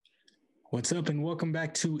What's up, and welcome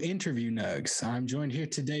back to Interview Nugs. I'm joined here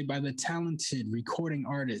today by the talented recording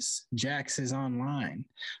artist, Jax is online.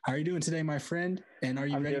 How are you doing today, my friend? And are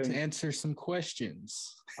you ready to answer some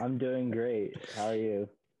questions? I'm doing great. How are you?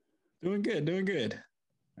 Doing good, doing good.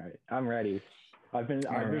 All right, I'm ready. I've been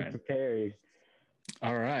prepared.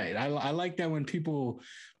 All right. I like that when people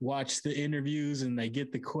watch the interviews and they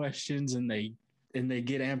get the questions and they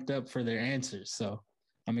get amped up for their answers. So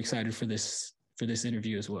I'm excited for this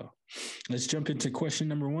interview as well. Let's jump into question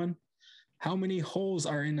number one. How many holes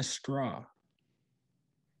are in a straw?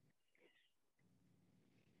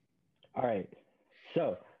 All right.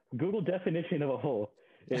 So Google definition of a hole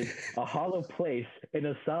is a hollow place in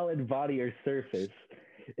a solid body or surface.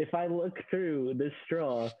 If I look through this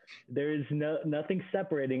straw, there is nothing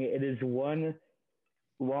separating it. It is one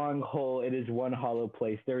long hole. It is one hollow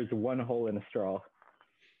place. There is one hole in a straw.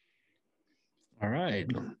 All right.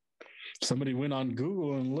 Somebody went on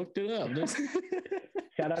Google and looked it up.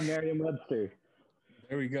 Shout out Merriam-Webster.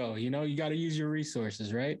 There we go. You know, you got to use your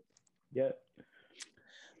resources, right? Yep.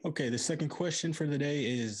 Okay, the second question for the day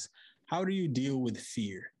is, how do you deal with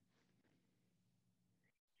fear?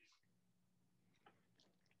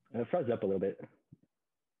 It froze up a little bit.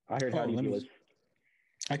 I heard how do you deal with.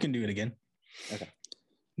 I can do it again. Okay.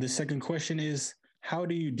 The second question is, how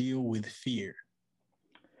do you deal with fear?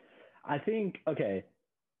 I think, okay,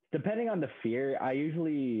 depending on the fear, I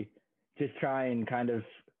usually just try and kind of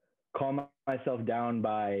calm myself down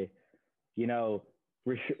by,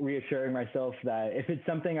 reassuring myself that if it's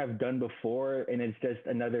something I've done before and it's just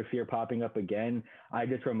another fear popping up again, I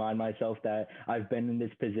just remind myself that I've been in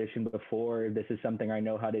this position before. This is something I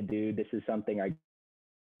know how to do. This is something I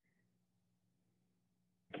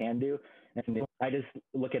can do. And I just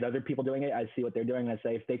look at other people doing it. I see what they're doing. And I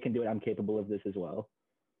say, if they can do it, I'm capable of this as well.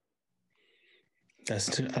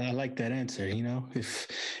 I like that answer. You know, if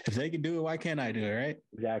they can do it, why can't I do it? Right?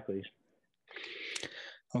 Exactly.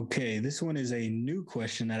 Okay, this one is a new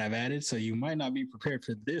question that I've added, so you might not be prepared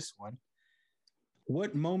for this one.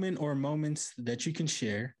 What moment or moments that you can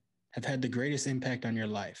share have had the greatest impact on your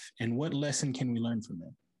life, and what lesson can we learn from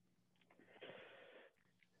them?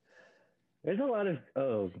 There's a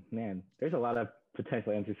lot of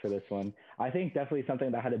potential answers for this one. I think definitely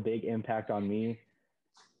something that had a big impact on me.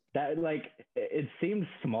 That it seems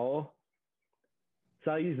small,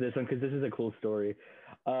 so I'll use this one because this is a cool story.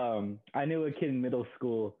 I knew a kid in middle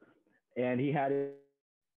school, and he had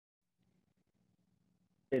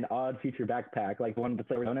an Odd Future backpack, like one of the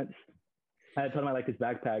flavor donuts. I told him I liked his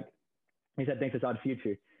backpack. He said, "Thanks, it's Odd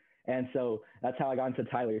Future," and so that's how I got into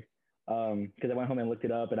Tyler. Because I went home and looked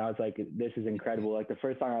it up, and I was like, "This is incredible!" Like the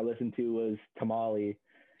first song I listened to was Tamale,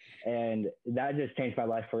 and that just changed my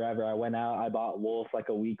life forever. I went out, I bought Wolf like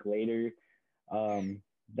a week later.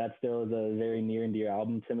 That still is a very near and dear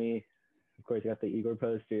album to me. Of course, I got the Igor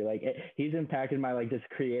poster. He's impacted my just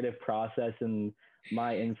creative process and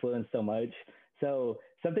my influence so much. So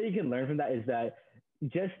something you can learn from that is that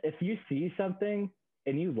just if you see something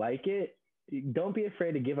and you like it, don't be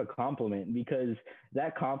afraid to give a compliment, because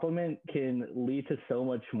that compliment can lead to so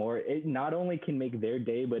much more. It not only can make their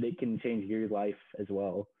day, but it can change your life as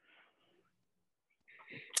well.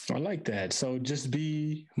 I like that. So just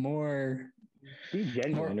be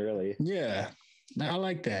genuine, really. Yeah, I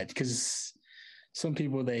like that, because some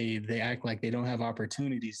people they act like they don't have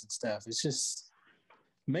opportunities and stuff. It's just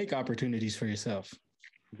make opportunities for yourself.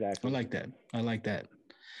 Exactly. I like that.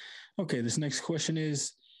 Okay, this next question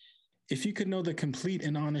is, if you could know the complete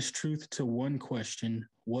and honest truth to one question,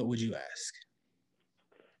 what would you ask?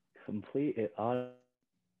 Complete and honest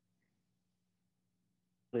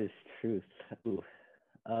truth. Ooh.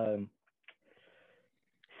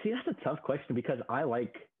 See, that's a tough question because I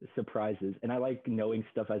like surprises and I like knowing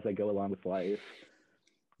stuff as I go along with life.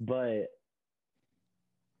 But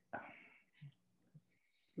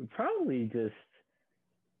probably just,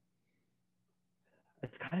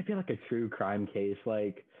 it's kind of feel like a true crime case.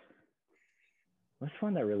 Like, what's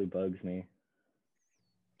one that really bugs me?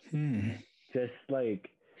 Just like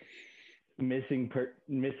missing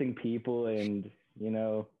people, and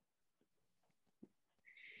I'm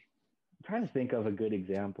trying to think of a good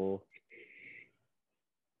example,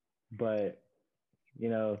 but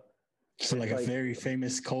so like a very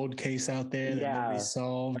famous cold case out there that nobody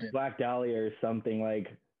solved. Black Dahlia or something,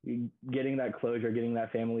 like getting that closure, getting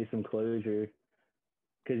that family some closure,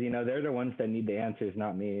 because they're the ones that need the answers,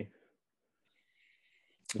 not me.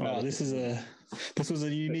 Oh, this was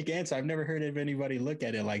a unique answer. I've never heard of anybody look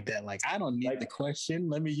at it like that. Like, I don't need the question.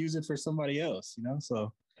 Let me use it for somebody else,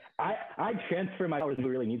 So I transfer my powers who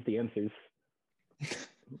really needs the answers.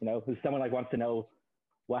 If someone wants to know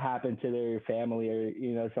what happened to their family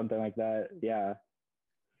or something like that. Yeah,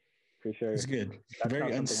 for sure. It's good. That's Very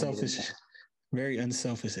not something I unselfish. didn't- Very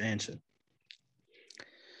unselfish answer.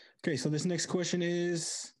 Okay, so this next question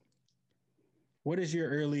is, what is your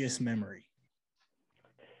earliest memory?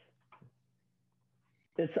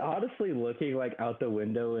 It's honestly looking like out the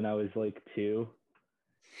window when I was like 2,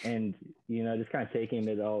 and just kind of taking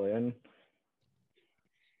it all in.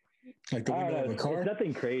 Like the I don't window know. of a car? It's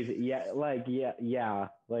nothing crazy. Yeah, yeah.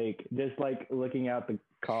 Like just like looking out the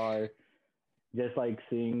car, just like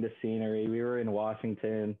seeing the scenery. We were in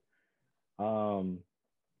Washington. Um,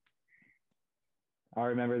 I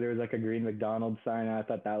remember there was like a green McDonald's sign. And I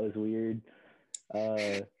thought that was weird.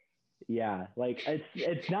 Yeah, like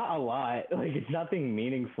it's not a lot. Like it's nothing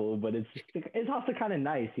meaningful, but it's also kind of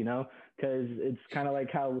nice, because it's kind of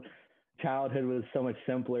like how childhood was so much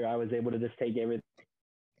simpler. I was able to just take everything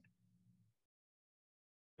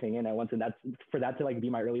in at once, and that's for that to like be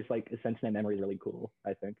my earliest like sentient memory is really cool,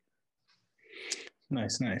 I think.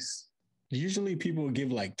 Nice. Usually people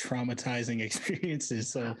give like traumatizing experiences,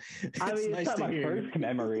 so I mean, it's nice not to my hear. first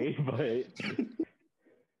memory, but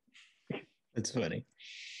That's funny.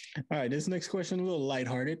 All right, this next question a little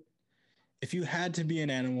lighthearted. If you had to be an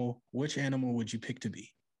animal, which animal would you pick to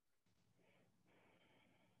be?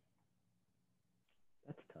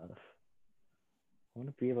 that's tough. I want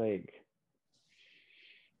to be like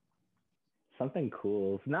something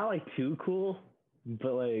cool. It's not like too cool,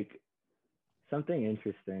 but like something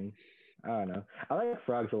interesting. I don't know. I like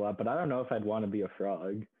frogs a lot, but I don't know if I'd want to be a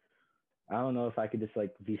frog. I don't know if I could just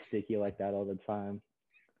like be sticky like that all the time.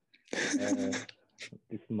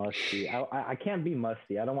 It's musty. I can't be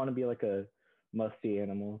musty. I don't want to be like a musty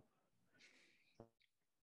animal.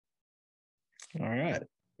 All right.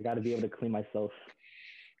 I got to be able to clean myself.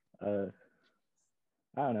 I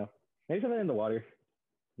don't know. Maybe something in the water.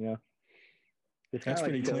 You know, just kind That's of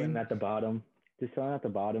like pretty chilling clean. at the bottom. Just chilling at the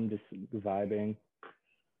bottom, just vibing.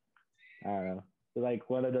 I don't know. Like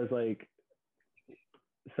one of those like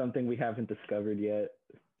something we haven't discovered yet.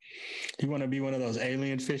 You want to be one of those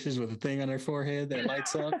alien fishes with a thing on their forehead that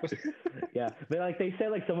lights up? Yeah, but like they say,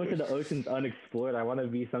 like so much of the ocean's unexplored. I want to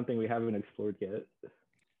be something we haven't explored yet.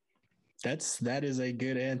 That is a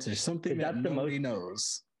good answer. Something that nobody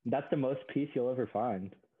knows. That's the most peace you'll ever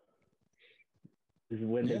find. Is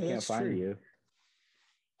when Yeah, they can't that's find true. you.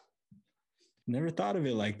 Never thought of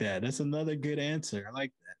it like that. That's another good answer. I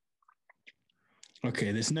like that.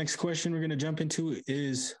 Okay, this next question we're going to jump into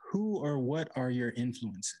is, who or what are your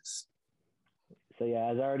influences? So yeah,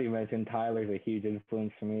 as I already mentioned, Tyler's a huge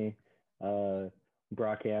influence for me.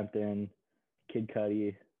 Brockhampton, Kid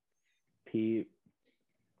Cudi, Pete.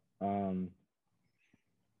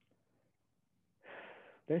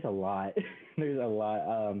 There's a lot. There's a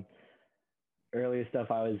lot. Earlier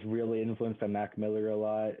stuff, I was really influenced by Mac Miller a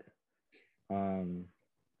lot.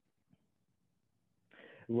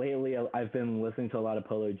 Lately, I've been listening to a lot of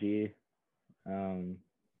Polo G.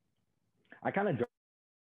 I kind of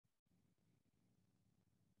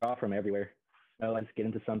draw from everywhere. I'll just get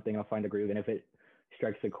into something, I'll find a groove, and if it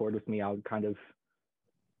strikes a chord with me, I'll kind of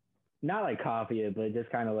not like copy it, but just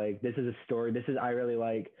kind of like, this is a story. I really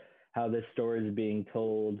like how this story is being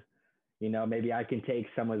told. Maybe I can take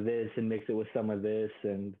some of this and mix it with some of this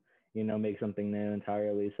and, make something new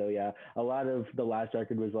entirely. So yeah, a lot of the last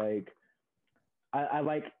record was like, I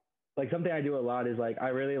like something I do a lot is like, I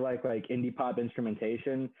really like indie pop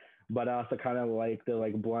instrumentation, but I also kind of like the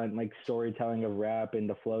like blunt, like storytelling of rap and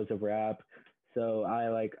the flows of rap. So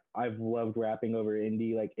I've loved rapping over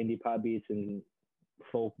indie pop beats and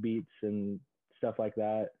folk beats and stuff like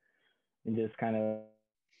that, and just kind of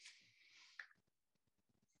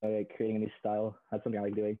like creating a new style. That's something I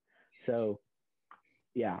like doing. So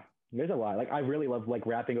yeah, there's a lot. Like I really love like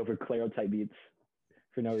rapping over Clairo type beats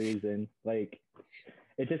for no reason. Like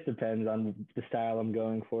it just depends on the style I'm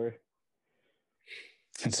going for.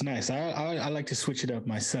 That's nice. I like to switch it up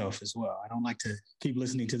myself as well. I don't like to keep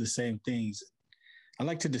listening to the same things. I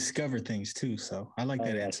like to discover things too. So I like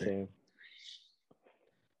that answer. Same.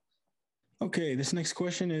 Okay, this next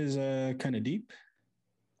question is kind of deep.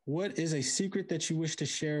 What is a secret that you wish to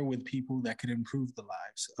share with people that could improve the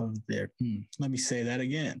lives of their? Let me say that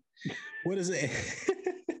again. What is a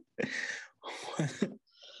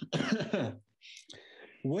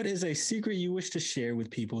what is a secret you wish to share with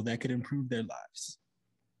people that could improve their lives?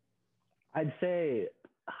 I'd say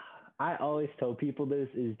I always tell people this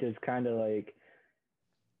is just kind of like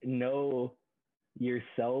know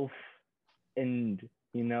yourself and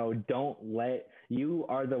don't let you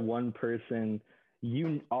are the one person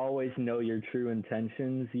you always know your true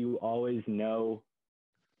intentions. You always know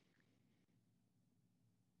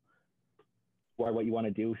are, what you want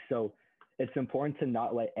to do. So it's important to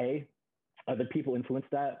not let other people influence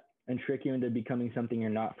that and trick you into becoming something you're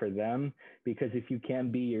not for them. Because if you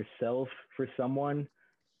can't be yourself for someone,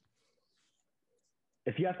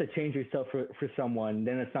 if you have to change yourself for someone,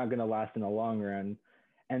 then it's not going to last in the long run.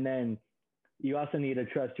 And then you also need to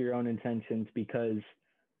trust your own intentions, because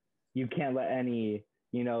you can't let any,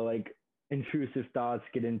 like intrusive thoughts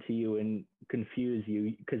get into you and confuse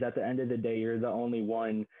you. Because at the end of the day, you're the only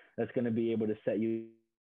one that's going to be able to set you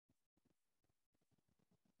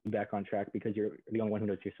back on track, because you're the only one who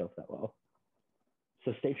knows yourself that well.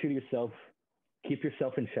 So stay true to yourself, keep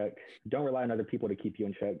yourself in check. Don't rely on other people to keep you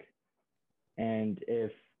in check. And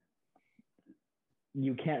if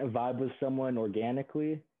you can't vibe with someone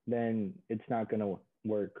organically, then it's not going to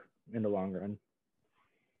work in the long run.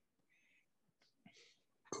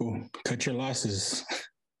 Cool. Cut your losses.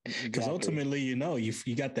 Because ultimately, you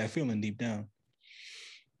got that feeling deep down.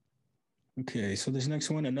 Okay, so this next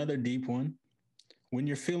one, another deep one. When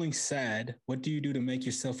you're feeling sad, what do you do to make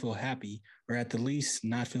yourself feel happy, or at the least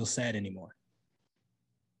not feel sad anymore?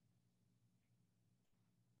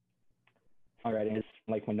 Songwriting is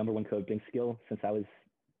like my number one coping skill since I was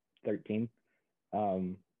 13.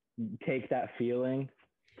 Take that feeling,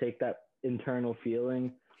 take that internal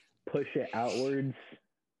feeling, push it outwards,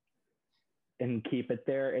 and keep it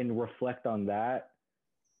there and reflect on that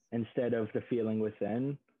instead of the feeling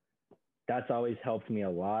within. That's always helped me a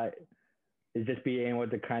lot, is just being able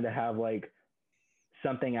to kind of have like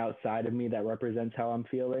something outside of me that represents how I'm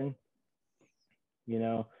feeling.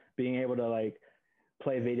 Being able to like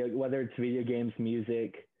play whether it's video games,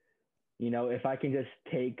 music, if I can just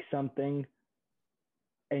take something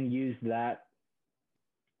and use that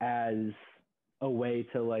as a way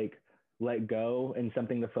to like let go and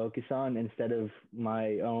something to focus on instead of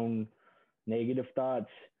my own negative thoughts.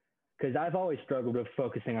 Because I've always struggled with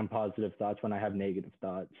focusing on positive thoughts when I have negative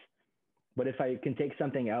thoughts. But if I can take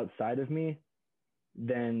something outside of me,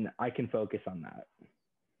 then I can focus on that.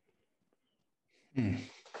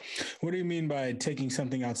 What do you mean by taking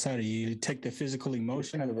something outside of you? You take the physical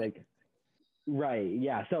emotion? Kind of like, right,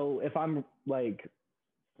 yeah. So if I'm like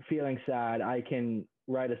feeling sad, I can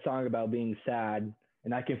write a song about being sad,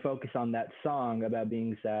 and I can focus on that song about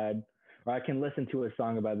being sad, or I can listen to a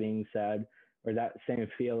song about being sad or that same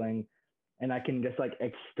feeling, and I can just like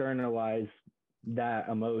externalize that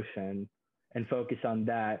emotion and focus on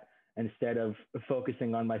that instead of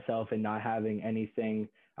focusing on myself and not having anything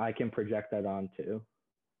I can project that onto.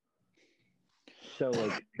 So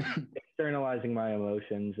like externalizing my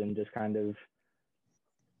emotions and just kind of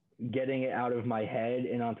getting it out of my head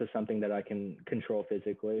and onto something that I can control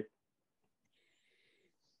physically.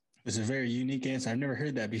 It's a very unique answer. I've never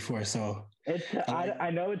heard that before. So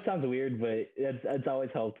I know it sounds weird, but it's always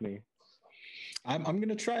helped me. I'm going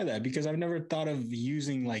to try that, because I've never thought of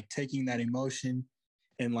using like taking that emotion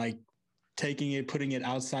and like taking it, putting it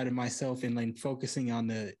outside of myself and like focusing on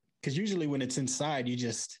because usually when it's inside,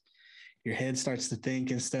 your head starts to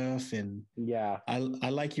think and stuff. And yeah, I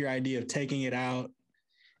like your idea of taking it out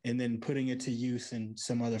and then putting it to use in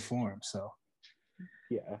some other form. So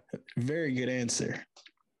yeah, very good answer.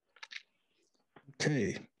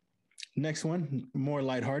 Okay. Next one, more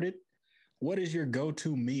lighthearted. What is your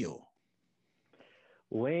go-to meal?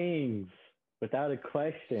 Wings, without a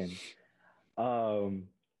question.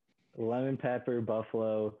 Lemon pepper,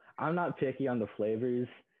 buffalo. I'm not picky on the flavors.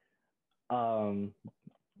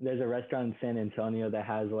 There's a restaurant in San Antonio that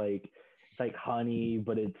has like, it's like honey,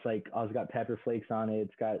 but it's like also got pepper flakes on it.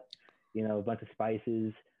 It's got, a bunch of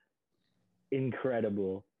spices.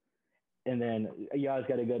 Incredible. And then you always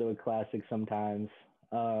got to go to a classic sometimes.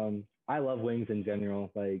 I love wings in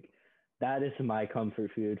general. Like, that is my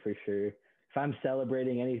comfort food for sure. If I'm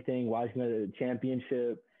celebrating anything, watching a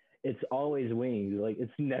championship, it's always wings. Like,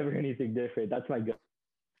 it's never anything different. That's my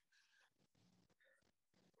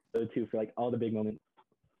go-to for like all the big moments.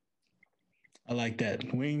 I like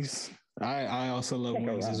that. Wings. I also love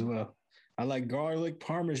wings as well. I like garlic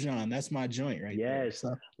parmesan. That's my joint right there. Yes,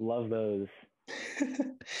 so. Love those.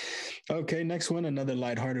 Okay, next one, another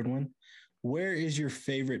lighthearted one. Where is your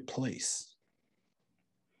favorite place?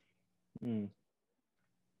 There's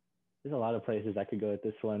a lot of places I could go with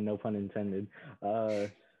this one, no pun intended.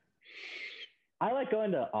 I like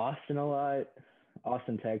going to Austin a lot,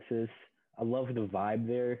 Austin, Texas. I love the vibe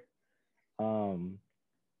there.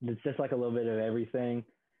 It's just like a little bit of everything.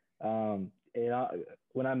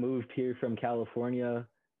 When I moved here from California,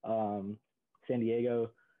 San Diego,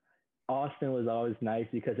 Austin was always nice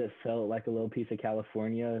because it felt like a little piece of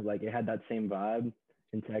California. Like, it had that same vibe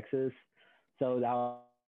in Texas. So that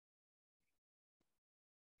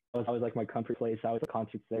was always like my comfort place. I always had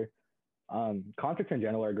concerts there. Concerts in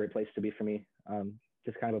general are a great place to be for me.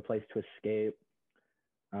 Just kind of a place to escape.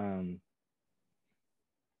 Um,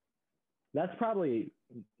 that's probably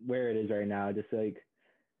where it is right now. Just like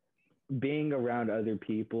being around other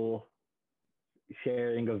people,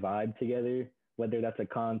 sharing a vibe together, whether that's a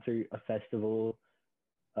concert, a festival,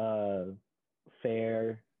 uh,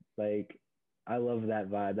 fair. Like, I love that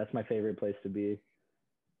vibe. That's my favorite place to be.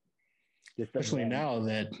 Just Especially now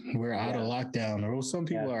that we're out of lockdown, or some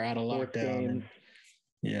people are out of Sports lockdown. Games.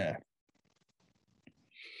 Yeah.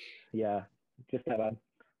 Yeah. Just that vibe.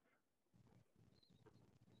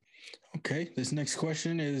 Okay. This next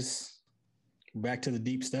question is back to the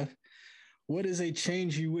deep stuff. What is a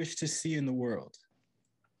change you wish to see in the world?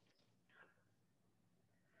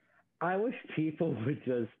 I wish people would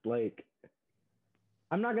just like,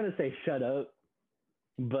 I'm not going to say shut up,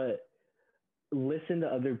 but listen to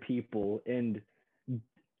other people and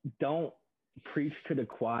don't preach to the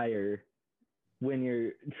choir when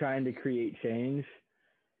you're trying to create change.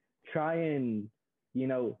 Try and, you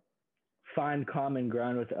know, find common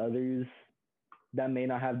ground with others that may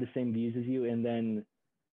not have the same views as you. And then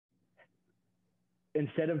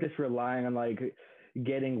instead of just relying on like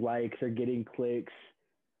getting likes or getting clicks,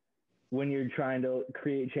 when you're trying to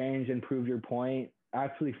create change and prove your point,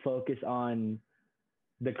 actually focus on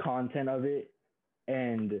the content of it.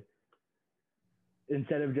 And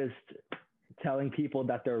instead of just telling people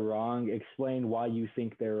that they're wrong, explain why you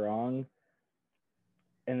think they're wrong.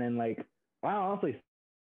 And then, like, I honestly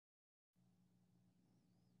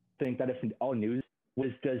think that if all news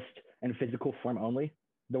was just in physical form only,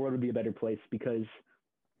 the world would be a better place, because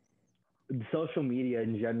social media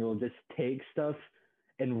in general just takes stuff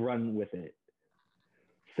and run with it.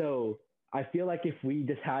 So I feel like if we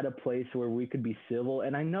just had a place where we could be civil,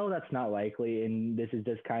 and I know that's not likely, and this is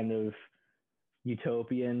just kind of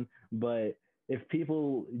utopian, but if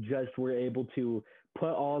people just were able to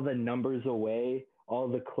put all the numbers away, all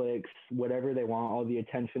the clicks, whatever they want, all the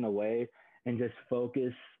attention away, and just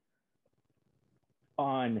focus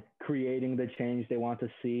on creating the change they want to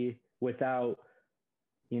see without,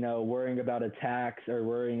 you know, worrying about attacks or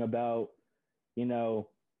worrying about, you know,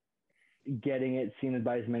 getting it seen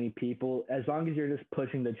by as many people. As long as you're just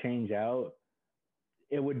pushing the change out,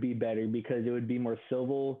 it would be better, because it would be more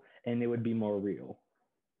civil and it would be more real.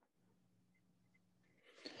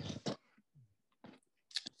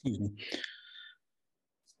 Excuse me.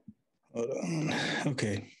 Hold on.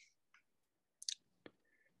 Okay.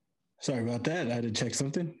 Sorry about that. I had to check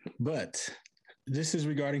something. But this is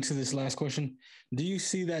regarding to this last question. Do you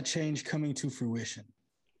see that change coming to fruition?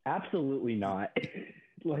 Absolutely not.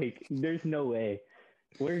 Like, there's no way.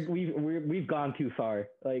 We've gone too far.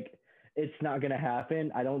 Like, it's not gonna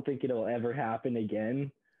happen. I don't think it'll ever happen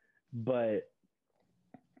again. But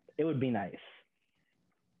it would be nice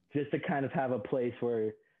just to kind of have a place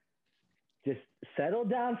where just settle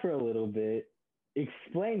down for a little bit,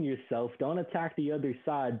 explain yourself, don't attack the other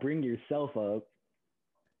side, bring yourself up,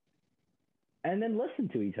 and then listen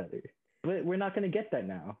to each other. But we're not going to get that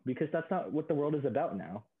now, because that's not what the world is about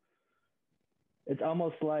now. It's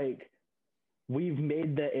almost like we've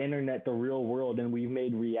made the internet the real world, and we've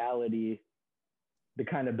made reality the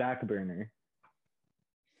kind of back burner.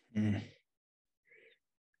 Mm.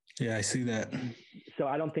 Yeah, I see that. So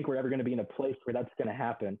I don't think we're ever going to be in a place where that's going to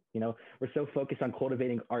happen. You know, we're so focused on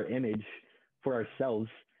cultivating our image for ourselves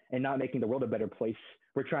and not making the world a better place.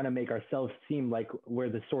 We're trying to make ourselves seem like we're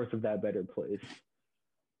the source of that better place.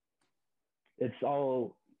 It's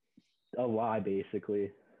all a lie,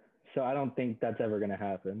 basically. So I don't think that's ever going to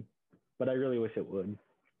happen, but I really wish it would.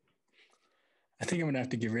 I think I'm going to have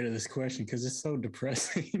to get rid of this question because it's so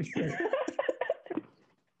depressing.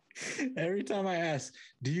 Every time I ask,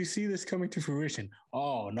 do you see this coming to fruition?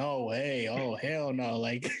 Oh, no way. Oh, hell no.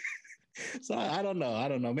 Like, so I don't know. I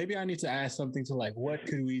don't know. Maybe I need to ask something to like, what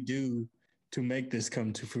could we do to make this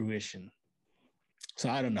come to fruition? So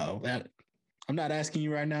I don't know. I'm not asking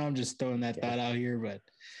you right now. I'm just throwing that thought out here. But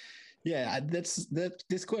yeah,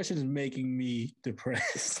 this question is making me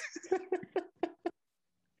depressed.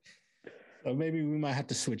 So maybe we might have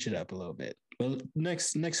to switch it up a little bit. But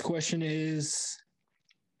next question is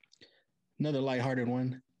another lighthearted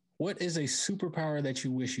one. What is a superpower that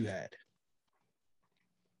you wish you had?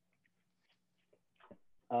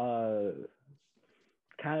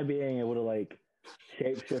 Kind of being able to like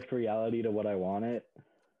shapeshift reality to what I want it.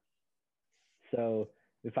 So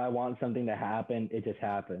if I want something to happen, it just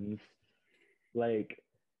happens. Like,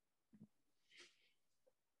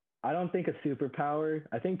 I don't think a superpower,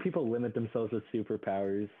 I think people limit themselves with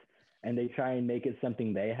superpowers and they try and make it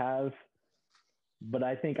something they have. But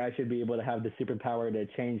I think I should be able to have the superpower to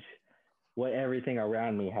change what everything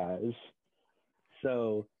around me has.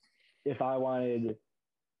 So if I wanted,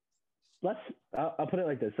 I'll put it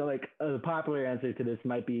like this. So like a popular answer to this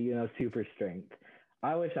might be, super strength.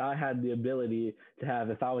 I wish I had the ability to have,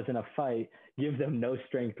 if I was in a fight, give them no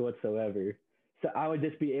strength whatsoever. So I would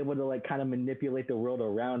just be able to like kind of manipulate the world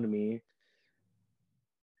around me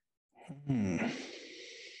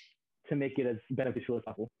to make it as beneficial as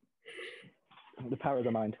possible. The power of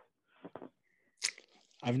the mind.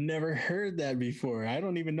 I've never heard that before. I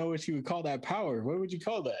don't even know what you would call that power. What would you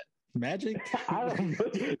call that? Magic? I don't know.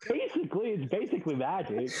 It's basically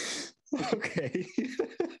magic. Okay.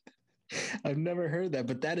 I've never heard that,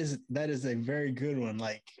 but that is a very good one.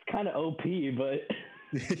 Like, it's kind of OP, but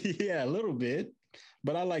yeah, a little bit.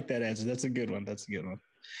 But I like that answer. That's a good one.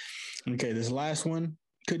 Okay, this last one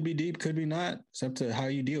could be deep, could be not. It's up to how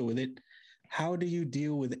you deal with it. How do you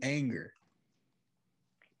deal with anger?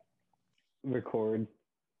 Record.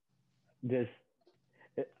 Just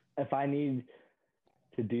if I need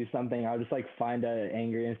to do something, I'll just like find an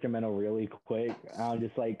angry instrumental really quick. I'll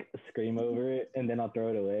just like scream over it and then I'll throw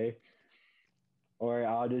it away. Or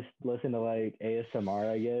I'll just listen to like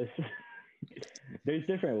ASMR, I guess. There's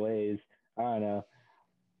different ways. I don't know.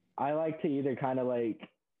 I like to either kind of like,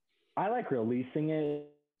 I like releasing it,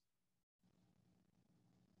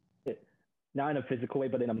 not in a physical way,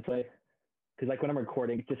 but in a mental way. Because like when I'm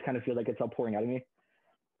recording, it just kind of feels like it's all pouring out of me.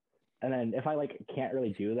 And then if I like can't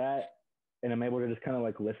really do that, and I'm able to just kind of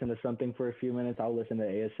like listen to something for a few minutes, I'll listen to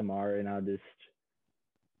ASMR and I'll just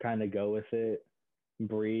kind of go with it,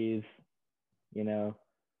 breathe,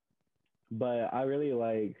 But I really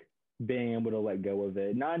like being able to let go of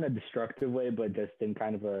it, not in a destructive way, but just in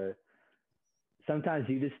kind of a, sometimes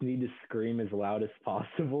you just need to scream as loud as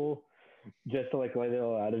possible just to like let it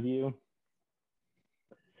all out of you.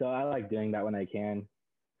 So I like doing that when I can.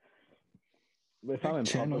 If I'm in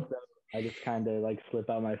public though, I just kind of like slip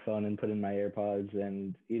out my phone and put in my AirPods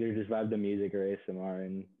and either just vibe to music or ASMR,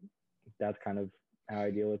 and that's kind of how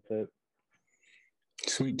I deal with it.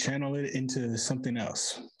 Sweet. Channel it into something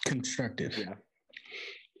else constructive. Yeah.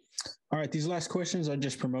 All right. These last questions are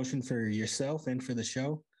just promotion for yourself and for the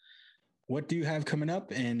show. What do you have coming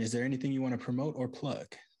up? And is there anything you want to promote or plug?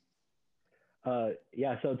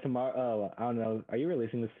 Yeah. So tomorrow, I don't know. Are you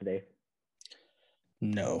releasing this today?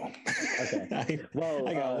 No. Okay.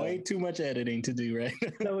 I got way too much editing to do, right?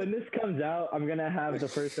 So when this comes out, I'm going to have the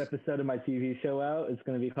first episode of my TV show out. It's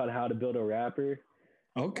going to be called How to Build a Rapper.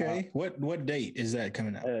 Okay. What date is that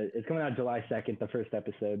coming out? It's coming out July 2nd, the first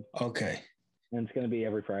episode. Okay. And it's going to be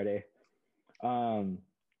every Friday. So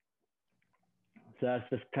that's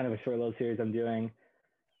just kind of a short little series I'm doing.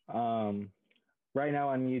 Right now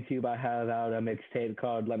on YouTube, I have out a mixtape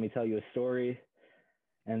called Let Me Tell You a Story.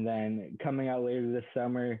 And then coming out later this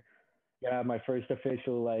summer, I have my first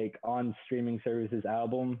official like on streaming services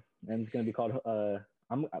album, and it's gonna be called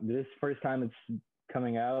this first time it's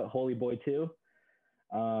coming out, Holy Boy 2.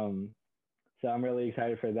 So I'm really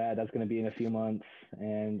excited for that. That's gonna be in a few months,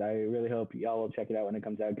 and I really hope y'all will check it out when it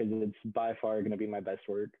comes out because it's by far gonna be my best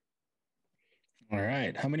work. All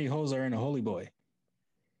right. How many holes are in a Holy Boy?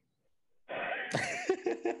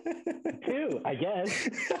 2, I guess.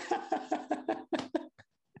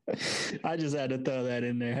 I just had to throw that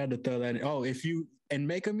in there. Oh,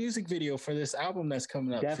 make a music video for this album that's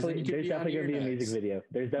coming up. There's definitely going to be a music video.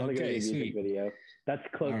 There's definitely going to be a music video. That's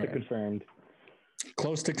close to confirmed.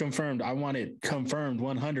 Close to confirmed. I want it confirmed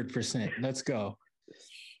 100%. Let's go.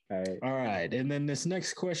 All right. And then this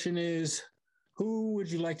next question is, who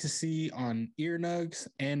would you like to see on Ear Nugs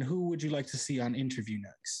and who would you like to see on Interview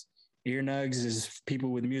Nugs? Ear Nugs is people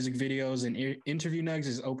with music videos and Interview Nugs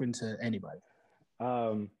is open to anybody.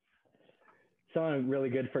 Someone really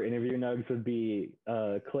good for Interview Nugs would be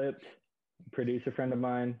Clipped, producer friend of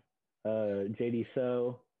mine, JD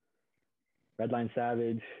So, Redline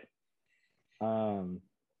Savage,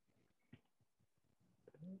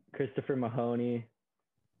 Christopher Mahoney.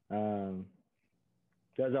 Those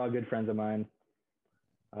are all good friends of mine.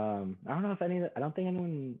 I don't think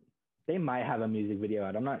anyone, they might have a music video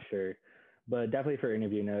out. I'm not sure, but definitely for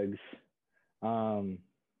Interview Nugs.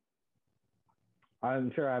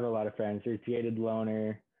 I'm sure I have a lot of friends. There's Jaded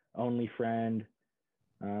Loner, Only Friend.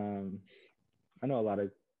 I know a lot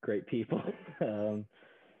of great people.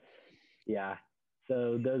 Yeah.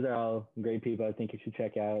 So those are all great people I think you should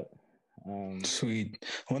check out. Sweet.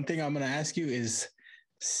 One thing I'm going to ask you is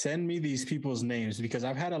send me these people's names because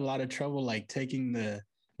I've had a lot of trouble like taking the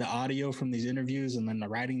audio from these interviews and then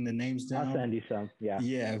writing the names down. I'll send you some. Yeah.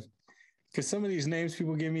 Yeah. Because some of these names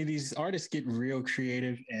people give me, these artists get real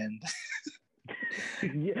creative and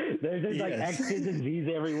Yeah, there's like X's and Z's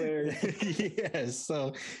everywhere. Yes.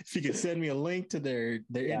 So if you could send me a link to their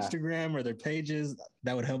Yeah. Instagram or their pages,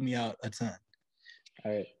 that would help me out a ton.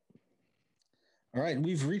 All right. All right,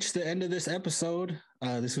 we've reached the end of this episode.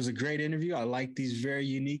 This was a great interview. I like these very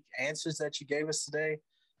unique answers that you gave us today.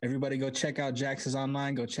 Everybody go check out Jax's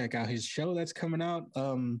online. Go check out his show that's coming out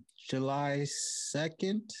July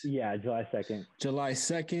 2nd. Yeah, July 2nd. July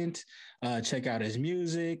 2nd. Check out his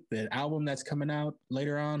music, the album that's coming out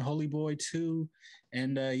later on, Holy Boy 2.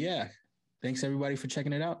 And yeah, thanks everybody for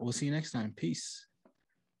checking it out. We'll see you next time. Peace.